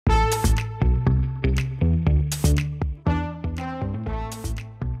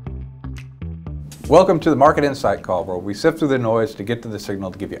Welcome to the Market Insight Call, where we sift through the noise to get to the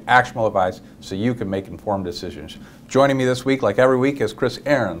signal to give you actionable advice so you can make informed decisions. Joining me this week, like every week, is Chris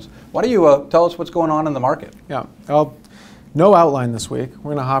Ahrens. Why don't you tell us what's going on in the market? Yeah, no outline this week. We're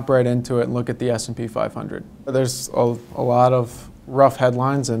going to hop right into it and look at the S&P 500. There's a lot of rough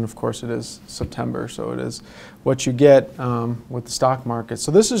headlines, and of course it is September, so it is what you get with the stock market.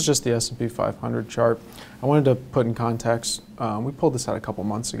 So this is just the S&P 500 chart. I wanted to put in context, we pulled this out a couple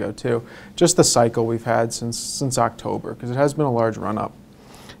months ago too, just the cycle we've had since October, because it has been a large run up.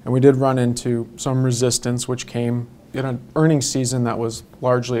 And we did run into some resistance, which came in an earnings season that was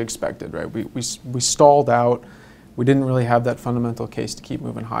largely expected, right? We stalled out. We didn't really have that fundamental case to keep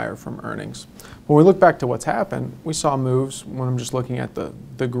moving higher from earnings. When we look back to what's happened, we saw moves, when I'm just looking at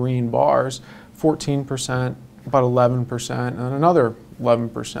the green bars, 14%, about 11%, and another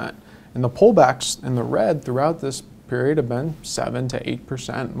 11%. And the pullbacks in the red throughout this period have been 7 to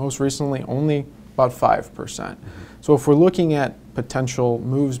 8%, most recently only about 5%. So if we're looking at potential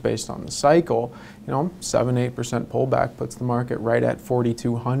moves based on the cycle, 7-8% pullback puts the market right at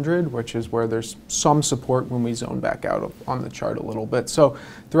 4,200, which is where there's some support when we zone back out on the chart a little bit. So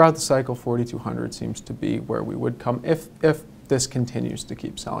throughout the cycle, 4,200 seems to be where we would come if this continues to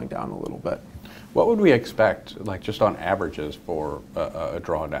keep selling down a little bit. What would we expect, like just on averages, for a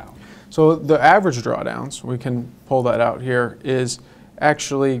drawdown? So the average drawdowns, we can pull that out here, is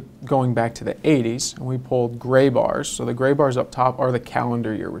actually going back to the 80s, and we pulled gray bars. So the gray bars up top are the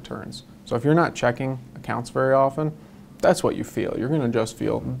calendar year returns. So if you're not checking accounts very often, that's what you feel. You're going to just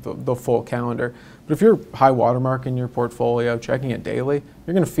feel the full calendar. But if you're high watermark in your portfolio, checking it daily,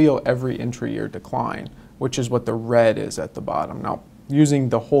 you're going to feel every intra-year decline, which is what the red is at the bottom. Now, using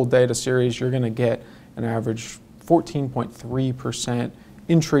the whole data series, you're going to get an average 14.3%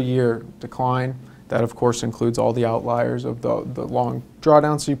 intra-year decline. That, of course, includes all the outliers of the long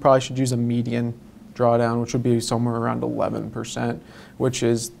drawdown, so you probably should use a median drawdown, which would be somewhere around 11%, which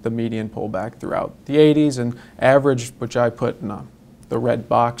is the median pullback throughout the 80s, and average, which I put in the red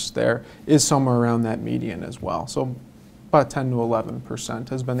box there, is somewhere around that median as well. So about 10 to 11%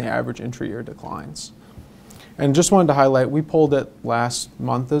 has been the average intra-year declines. And just wanted to highlight, we pulled it last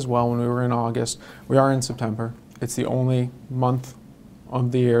month as well when we were in August. We are in September. It's the only month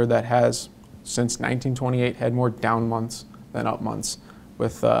of the year that has, since 1928, had more down months than up months,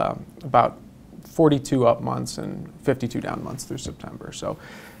 with about 42 up months and 52 down months through September. So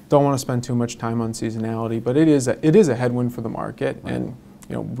don't want to spend too much time on seasonality, but it is a headwind for the market, and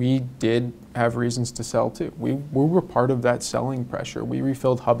we did have reasons to sell too. We were part of that selling pressure. We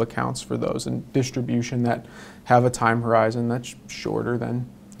refilled hub accounts for those in distribution that have a time horizon that's shorter than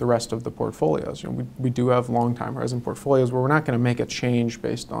the rest of the portfolios. We do have long time horizon portfolios where we're not going to make a change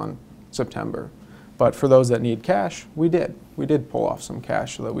based on September. But for those that need cash, we did pull off some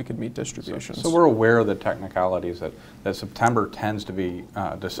cash so that we could meet distributions. So we're aware of the technicalities that September tends to be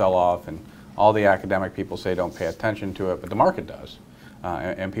to sell off, and all the academic people say don't pay attention to it, but the market does,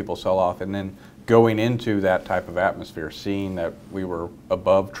 and people sell off. And then going into that type of atmosphere, seeing that we were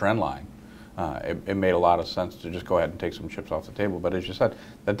above trend line, it made a lot of sense to just go ahead and take some chips off the table. But as you said,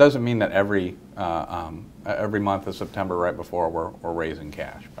 that doesn't mean that every month of September right before we're raising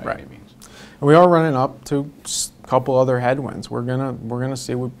cash by any means. And we are running up to a couple other headwinds. We're gonna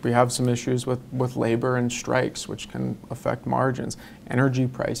see we have some issues with labor and strikes, which can affect margins. Energy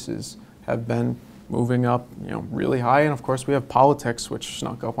prices have been moving up, really high, and of course we have politics, which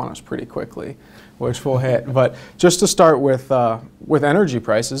snuck up on us pretty quickly, which we'll hit. But just to start with energy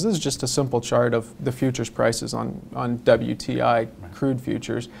prices, this is just a simple chart of the futures prices on WTI crude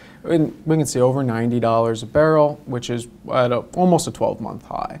futures. And we can see over $90 a barrel, which is at almost a 12-month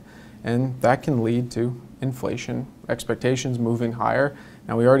high. And that can lead to inflation expectations moving higher.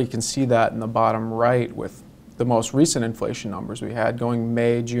 Now we already can see that in the bottom right with the most recent inflation numbers we had going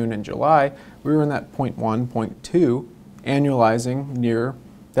May, June, and July. We were in that 0.1, 0.2, annualizing near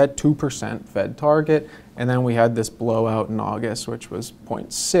that 2% Fed target. And then we had this blowout in August, which was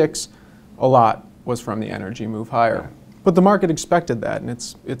 0.6. A lot was from the energy move higher. But the market expected that, and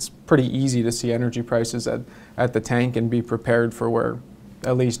it's pretty easy to see energy prices at the tank and be prepared for where,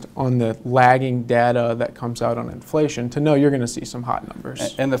 at least on the lagging data that comes out on inflation, to know you're going to see some hot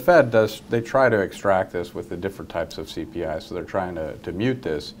numbers. And the Fed they try to extract this with the different types of CPI, so they're trying to mute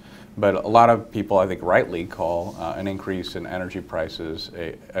this. But a lot of people, I think rightly, call an increase in energy prices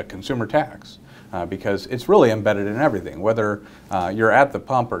a consumer tax, because it's really embedded in everything. Whether you're at the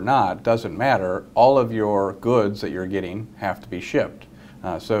pump or not, doesn't matter. All of your goods that you're getting have to be shipped.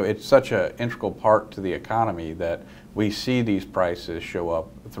 So it's such an integral part to the economy that we see these prices show up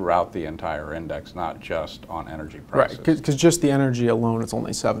throughout the entire index, not just on energy prices. Right, because just the energy alone is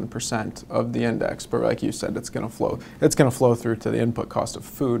only 7% of the index, but like you said, it's going to flow. It's going to flow through to the input cost of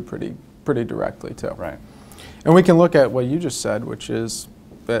food pretty directly too. Right. And we can look at what you just said, which is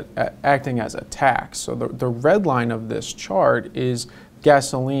that acting as a tax. So the red line of this chart is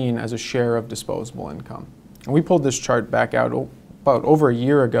gasoline as a share of disposable income. And we pulled this chart back out about over a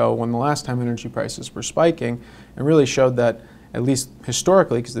year ago when the last time energy prices were spiking, and really showed that, at least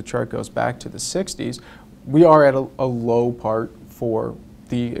historically, because the chart goes back to the 60s, we are at a low part for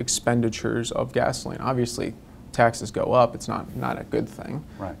the expenditures of gasoline. Obviously, taxes go up, it's not a good thing.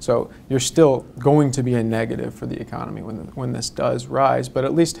 Right. So you're still going to be a negative for the economy when this does rise, but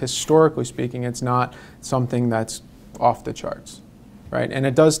at least historically speaking, it's not something that's off the charts, right? And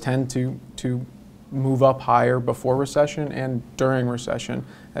it does tend to move up higher before recession and during recession,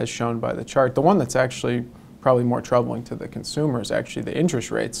 as shown by the chart. The one that's actually probably more troubling to the consumer is actually the interest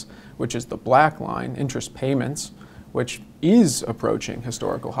rates, which is the black line, interest payments, which is approaching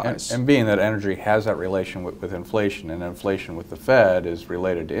historical highs. And being that energy has that relation with inflation, and inflation with the Fed is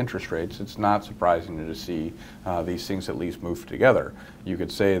related to interest rates, it's not surprising to see these things at least move together. You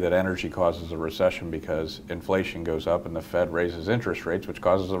could say that energy causes a recession because inflation goes up and the Fed raises interest rates, which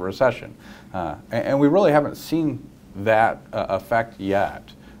causes a recession. And we really haven't seen that effect yet.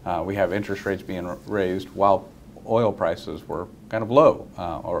 We have interest rates being raised while oil prices were kind of low,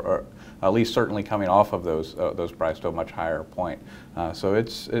 or at least certainly coming off of those prices to a much higher point. So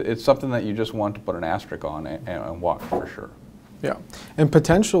it's something that you just want to put an asterisk on and watch for sure. Yeah, and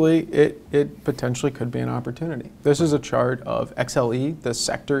potentially it potentially could be an opportunity. This is a chart of XLE, the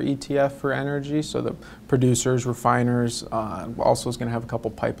sector ETF for energy. So the producers, refiners, also is going to have a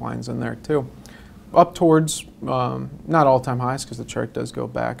couple pipelines in there too. Up towards, not all-time highs, because the chart does go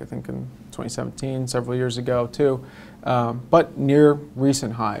back, I think, in 2017, several years ago too, but near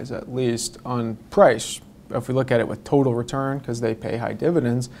recent highs, at least on price. If we look at it with total return, because they pay high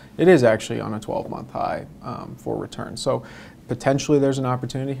dividends, it is actually on a 12-month high for return. So potentially there's an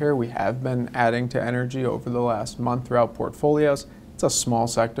opportunity here. We have been adding to energy over the last month throughout portfolios. It's a small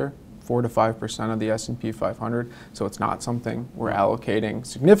sector, 4 to 5% of the S&P 500, so it's not something we're allocating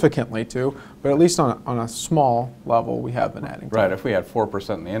significantly to, but at least on a small level, we have been adding to. Right. If we had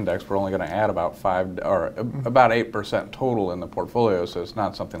 4% in the index, we're only going to add about 8% total in the portfolio. So it's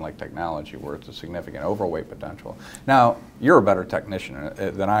not something like technology where it's a significant overweight potential. Now, you're a better technician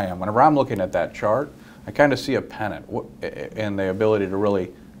than I am. Whenever I'm looking at that chart, I kind of see a pennant and the ability to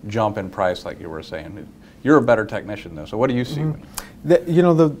really jump in price, like you were saying. You're a better technician, though. So what do you see?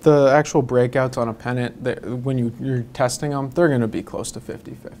 The actual breakouts on a pennant, when you're testing them, they're going to be close to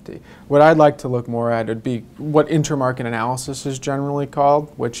 50-50. What I'd like to look more at would be what intermarket analysis is generally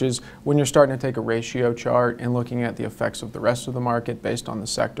called, which is when you're starting to take a ratio chart and looking at the effects of the rest of the market based on the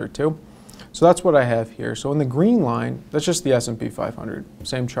sector too. So that's what I have here. So in the green line, that's just the S&P 500.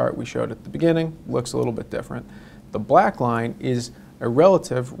 Same chart we showed at the beginning, looks a little bit different. The black line is a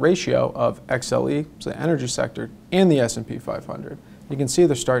relative ratio of XLE, so the energy sector, and the S&P 500. You can see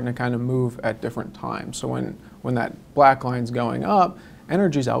they're starting to kind of move at different times. So when that black line's going up,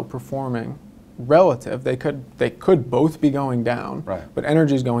 energy's outperforming relative. They could both be going down, right, but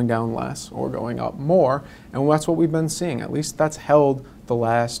energy's going down less or going up more, and that's what we've been seeing. At least that's held the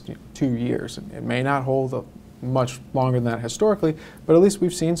last 2 years. It may not hold much longer than that historically, but at least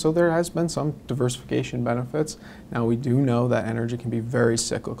we've seen, so there has been some diversification benefits. Now we do know that energy can be very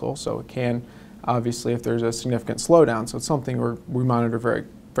cyclical, so it can, obviously, if there's a significant slowdown, so it's something we monitor very,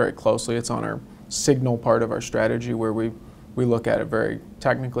 very closely. It's on our signal part of our strategy where we look at it very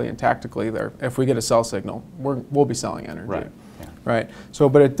technically and tactically. There, if we get a sell signal, we'll be selling energy. Right. Yeah. Right. So,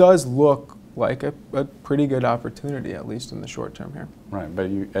 but it does look like a pretty good opportunity, at least in the short term here. Right, but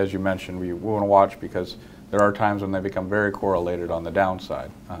as you mentioned, we want to watch because there are times when they become very correlated on the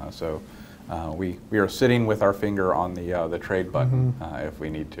downside. So we are sitting with our finger on the trade button if we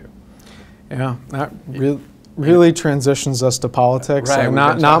need to. Yeah, that really transitions us to politics. Right, So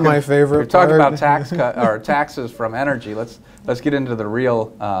not my favorite. We're talking part. about taxes from energy. Let's get into the real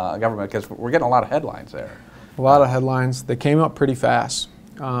government because we're getting a lot of headlines there. A lot of headlines. They came up pretty fast.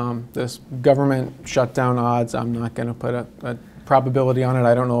 This government shutdown odds, I'm not going to put a probability on it.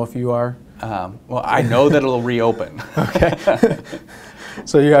 I don't know if you are. Well, I know that it'll reopen. Okay.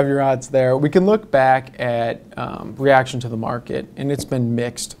 So you have your odds there. We can look back at reaction to the market, and it's been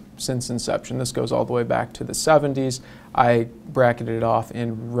mixed since inception. This goes all the way back to the 70s. I bracketed it off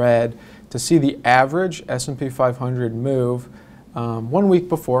in red to see the average S&P 500 move 1 week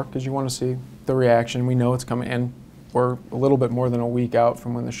before, because you want to see the reaction. We know it's coming in. we're a little bit more than a week out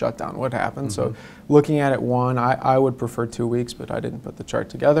from when the shutdown would happen. So looking at it, I would prefer 2 weeks, but I didn't put the chart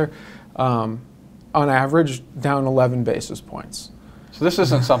together. On average, down 11 basis points. So this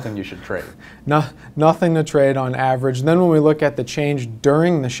isn't something you should trade. Nothing to trade on average. Then when we look at the change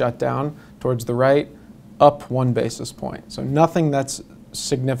during the shutdown, towards the right, up 1 basis point. So nothing that's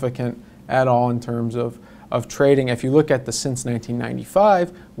significant at all in terms of trading. If you look at the since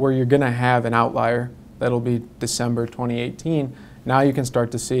 1995, where you're going to have an outlier, that'll be December 2018, now you can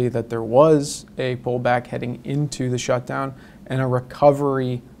start to see that there was a pullback heading into the shutdown and a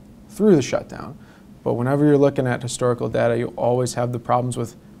recovery through the shutdown. But whenever you're looking at historical data, you always have the problems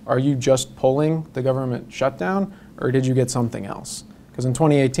with, are you just pulling the government shutdown, or did you get something else? Because in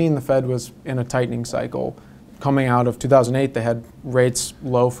 2018, the Fed was in a tightening cycle. Coming out of 2008, they had rates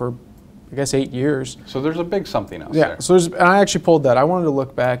low for, I guess, 8 years. So there's a big something else there. Yeah, so and I actually pulled that. I wanted to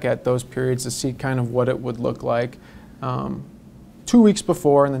look back at those periods to see kind of what it would look like 2 weeks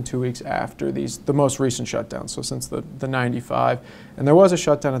before and then 2 weeks after the most recent shutdowns, so since the 95. And there was a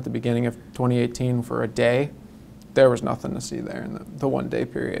shutdown at the beginning of 2018 for a day. There was nothing to see there in the 1 day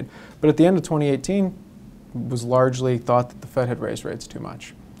period. But at the end of 2018, it was largely thought that the Fed had raised rates too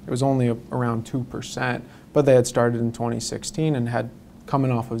much. It was only around 2%, but they had started in 2016 and had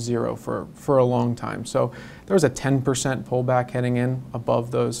coming off of zero for a long time. So there was a 10% pullback heading in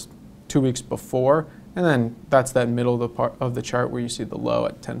above those 2 weeks before, and then that's that middle of the chart where you see the low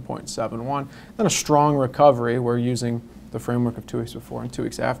at 10.71. Then a strong recovery where, using the framework of 2 weeks before and 2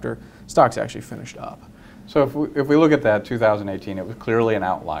 weeks after, stocks actually finished up. So if we look at that 2018, it was clearly an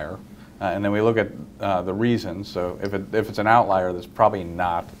outlier. And then we look at the reasons. So if it's an outlier, that's probably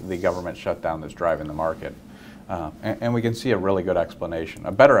not the government shutdown that's driving the market. And we can see a really good explanation,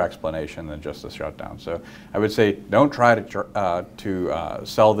 a better explanation than just the shutdown. So I would say don't try to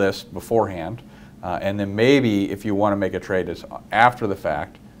sell this beforehand. And then maybe if you want to make a trade after the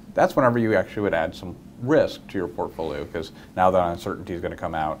fact, that's whenever you actually would add some risk to your portfolio, because now that uncertainty is going to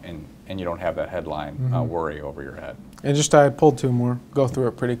come out and you don't have that headline worry over your head. And just I pulled two more, go through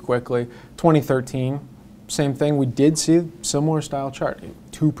it pretty quickly. 2013, same thing. We did see similar style chart,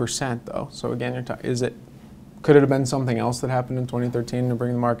 2% though. So again, could it have been something else that happened in 2013 to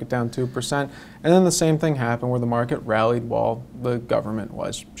bring the market down 2%? And then the same thing happened where the market rallied while the government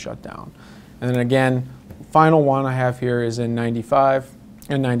was shut down. And then again, final one I have here is in 95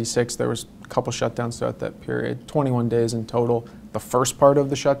 and 96. There was a couple shutdowns throughout that period, 21 days in total. The first part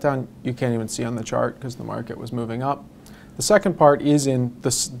of the shutdown you can't even see on the chart because the market was moving up. The second part is in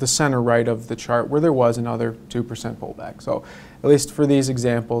the center right of the chart where there was another 2% pullback. So at least for these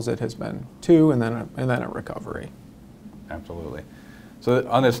examples, it has been 2 and then a recovery. Absolutely. So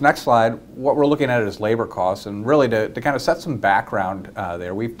on this next slide, what we're looking at is labor costs, and really to kind of set some background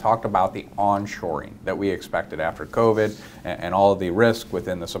there, we've talked about the onshoring that we expected after COVID and all of the risk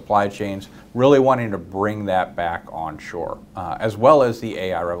within the supply chains, really wanting to bring that back onshore, as well as the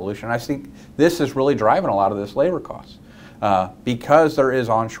AI revolution. I think this is really driving a lot of this labor costs. Because there is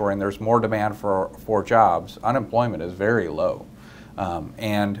onshoring, there's more demand for jobs, unemployment is very low.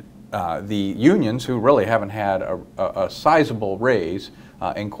 The unions, who really haven't had a sizable raise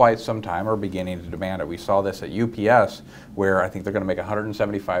in quite some time, are beginning to demand it. We saw this at UPS, where I think they're going to make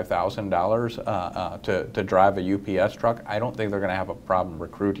 $175,000 to drive a UPS truck. I don't think they're going to have a problem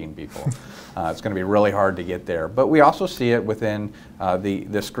recruiting people. It's going to be really hard to get there. But we also see it within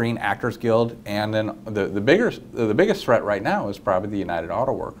the Screen Actors Guild, and then the biggest threat right now is probably the United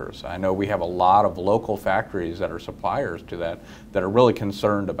Auto Workers. I know we have a lot of local factories that are suppliers to that are really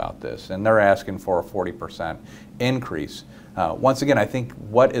concerned about this, and they're asking for a 40% increase. Once again, I think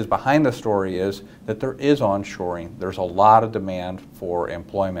what is behind the story is that there is onshoring. There's a lot of demand for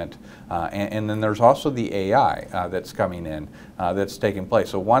employment, and then there's also the AI that's coming in, that's taking place.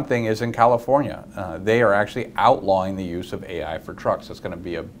 So one thing is in California, they are actually outlawing the use of AI for trucks. It's going to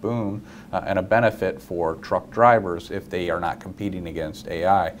be a boom and a benefit for truck drivers if they are not competing against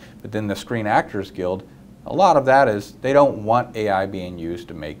AI. But then the Screen Actors Guild, a lot of that is they don't want AI being used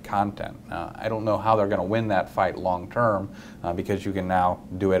to make content. I don't know how they're going to win that fight long term because you can now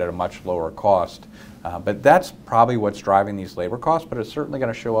do it at a much lower cost. But that's probably what's driving these labor costs, but it's certainly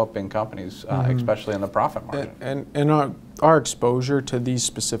going to show up in companies, especially in the profit margin. And our exposure to these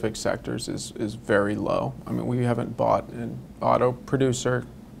specific sectors is very low. I mean, we haven't bought an auto producer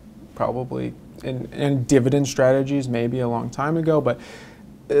probably in dividend strategies maybe a long time ago, but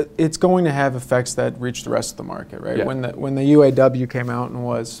it's going to have effects that reach the rest of the market, right? Yeah. When the UAW came out and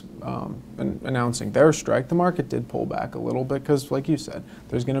was announcing their strike, the market did pull back a little bit because, like you said,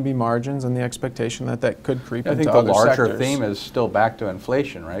 there's going to be margins and the expectation that that could creep into other sectors. I think the larger theme is still back to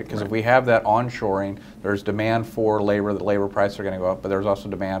inflation, right? Because if we have that onshoring, there's demand for labor, the labor prices are going to go up, but there's also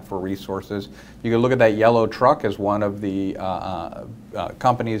demand for resources. You can look at that yellow truck as one of the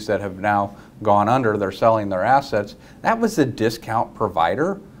companies that have now gone under. They're selling their assets. That was the discount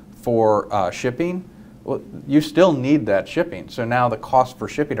provider for shipping. Well, you still need that shipping. So now the costs for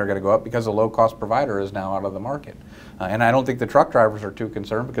shipping are going to go up because the low-cost provider is now out of the market. And I don't think the truck drivers are too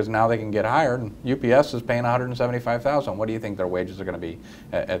concerned because now they can get hired. And UPS is paying $175,000. What do you think their wages are going to be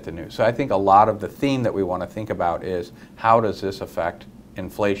at the new? So I think a lot of the theme that we want to think about is how does this affect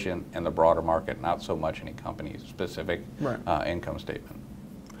inflation in the broader market, not so much any company-specific income statement.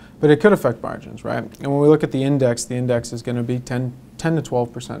 But it could affect margins, right? And when we look at the index is going to be 10 to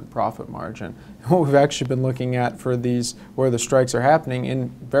 12% profit margin. And what we've actually been looking at for these, where the strikes are happening in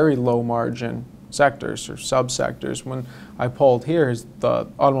very low margin sectors or subsectors. When I polled here, is the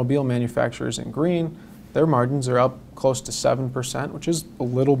automobile manufacturers in green, their margins are up close to 7%, which is a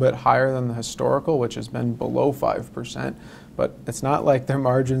little bit higher than the historical, which has been below 5%. But it's not like their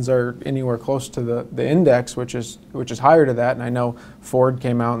margins are anywhere close to the index, which is higher to that. And I know Ford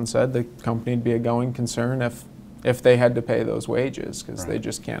came out and said the company would be a going concern if they had to pay those wages because they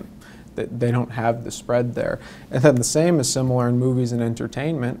just can't. They don't have the spread there. And then the same is similar in movies and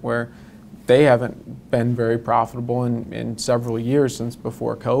entertainment, where they haven't been very profitable in several years since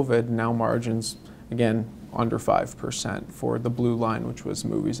before COVID. Now margins, again, under 5% for the blue line, which was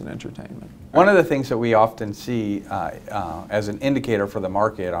movies and entertainment. One of the things that we often see as an indicator for the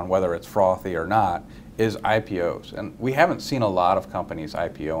market on whether it's frothy or not is IPOs. And we haven't seen a lot of companies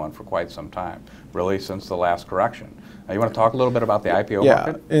IPOing for quite some time, really since the last correction. You want to talk a little bit about the IPO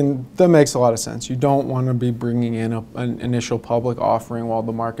market? Yeah, and that makes a lot of sense. You don't want to be bringing in an initial public offering while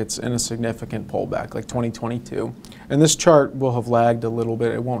the market's in a significant pullback, like 2022. And this chart will have lagged a little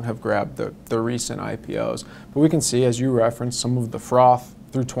bit. It won't have grabbed the recent IPOs. But we can see, as you referenced, some of the froth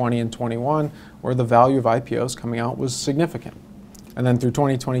through 20 and 21, where the value of IPOs coming out was significant. And then through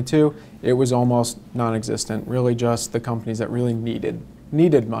 2022, it was almost non-existent, really just the companies that really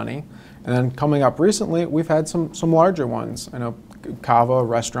needed money. And then coming up recently, we've had some larger ones. I know Cava, a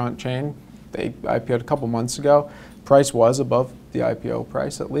restaurant chain, they IPO'd a couple months ago. Price was above the IPO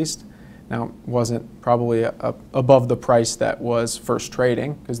price, at least. Now, it wasn't probably above the price that was first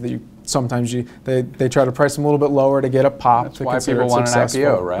trading, because sometimes they try to price them a little bit lower to get a pop. That's why people want an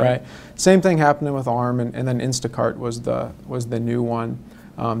IPO, right? Same thing happening with ARM, and then Instacart was the new one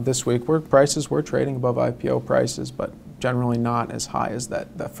this week, where prices were trading above IPO prices, but generally not as high as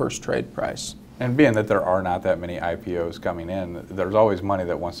that first trade price. And being that there are not that many IPOs coming in, there's always money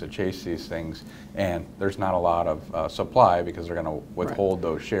that wants to chase these things, and there's not a lot of supply because they're going to withhold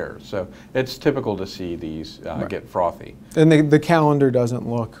those shares. So it's typical to see these get frothy. And the calendar doesn't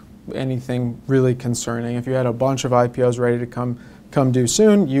look anything really concerning. If you had a bunch of IPOs ready to come due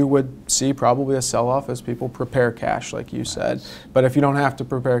soon, you would see probably a sell-off as people prepare cash, like you said. But if you don't have to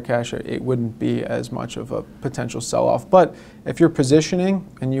prepare cash, it wouldn't be as much of a potential sell-off. But if you're positioning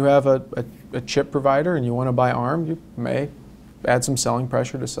and you have a chip provider and you want to buy ARM, you may add some selling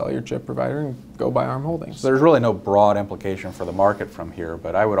pressure to sell your chip provider and go buy ARM Holdings. So there's really no broad implication for the market from here,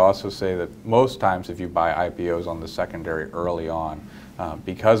 but I would also say that most times if you buy IPOs on the secondary early on,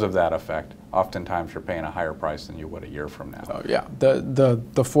 because of that effect, oftentimes you're paying a higher price than you would a year from now. Oh yeah,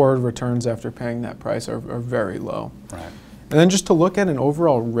 the forward returns after paying that price are very low. Right. And then just to look at an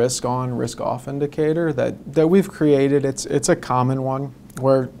overall risk-on, risk-off indicator that we've created, it's a common one,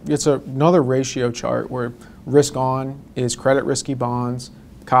 where it's another ratio chart where risk-on is credit risky bonds,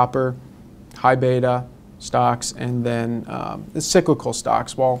 copper, high beta stocks, and then the cyclical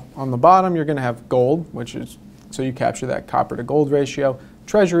stocks. While on the bottom you're going to have gold, which is, so you capture that copper to gold ratio,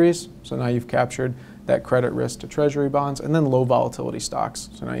 treasuries, so now you've captured that credit risk to treasury bonds, and then low volatility stocks,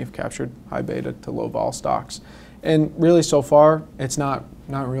 so now you've captured high beta to low vol stocks. And really so far, it's not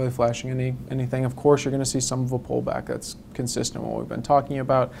really flashing anything. Of course, you're going to see some of a pullback that's consistent with what we've been talking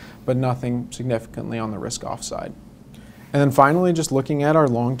about, but nothing significantly on the risk off side. And then finally, just looking at our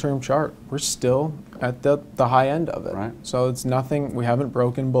long-term chart, we're still at the high end of it. Right. So it's nothing, we haven't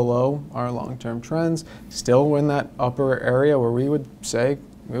broken below our long-term trends. Still we're in that upper area where we would say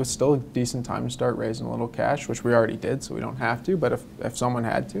it was still a decent time to start raising a little cash, which we already did, so we don't have to, but if someone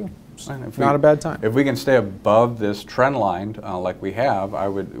had to, it's not a bad time. If we can stay above this trend line like we have,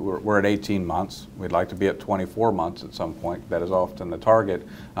 we're at 18 months. We'd like to be at 24 months at some point. That is often the target.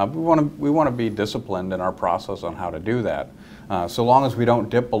 We want to be disciplined in our process on how to do that. So long as we don't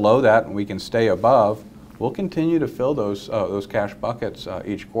dip below that and we can stay above, we'll continue to fill those cash buckets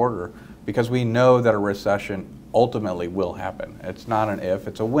each quarter, because we know that a recession ultimately will happen. It's not an if,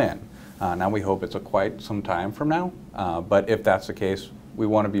 it's a when. Now we hope it's quite some time from now, but if that's the case, we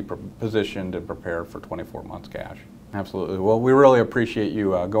want to be positioned and prepared for 24 months cash. Absolutely. Well, we really appreciate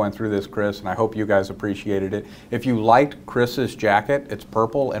you going through this, Chris, and I hope you guys appreciated it. If you liked Chris's jacket, it's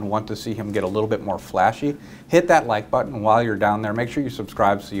purple, and want to see him get a little bit more flashy, hit that like button while you're down there. Make sure you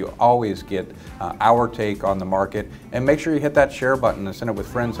subscribe so you always get our take on the market, and make sure you hit that share button and send it with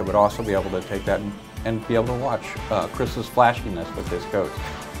friends that would also be able to take that and be able to watch Chris's flashiness with his coats.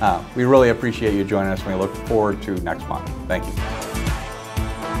 We really appreciate you joining us, and we look forward to next month. Thank you.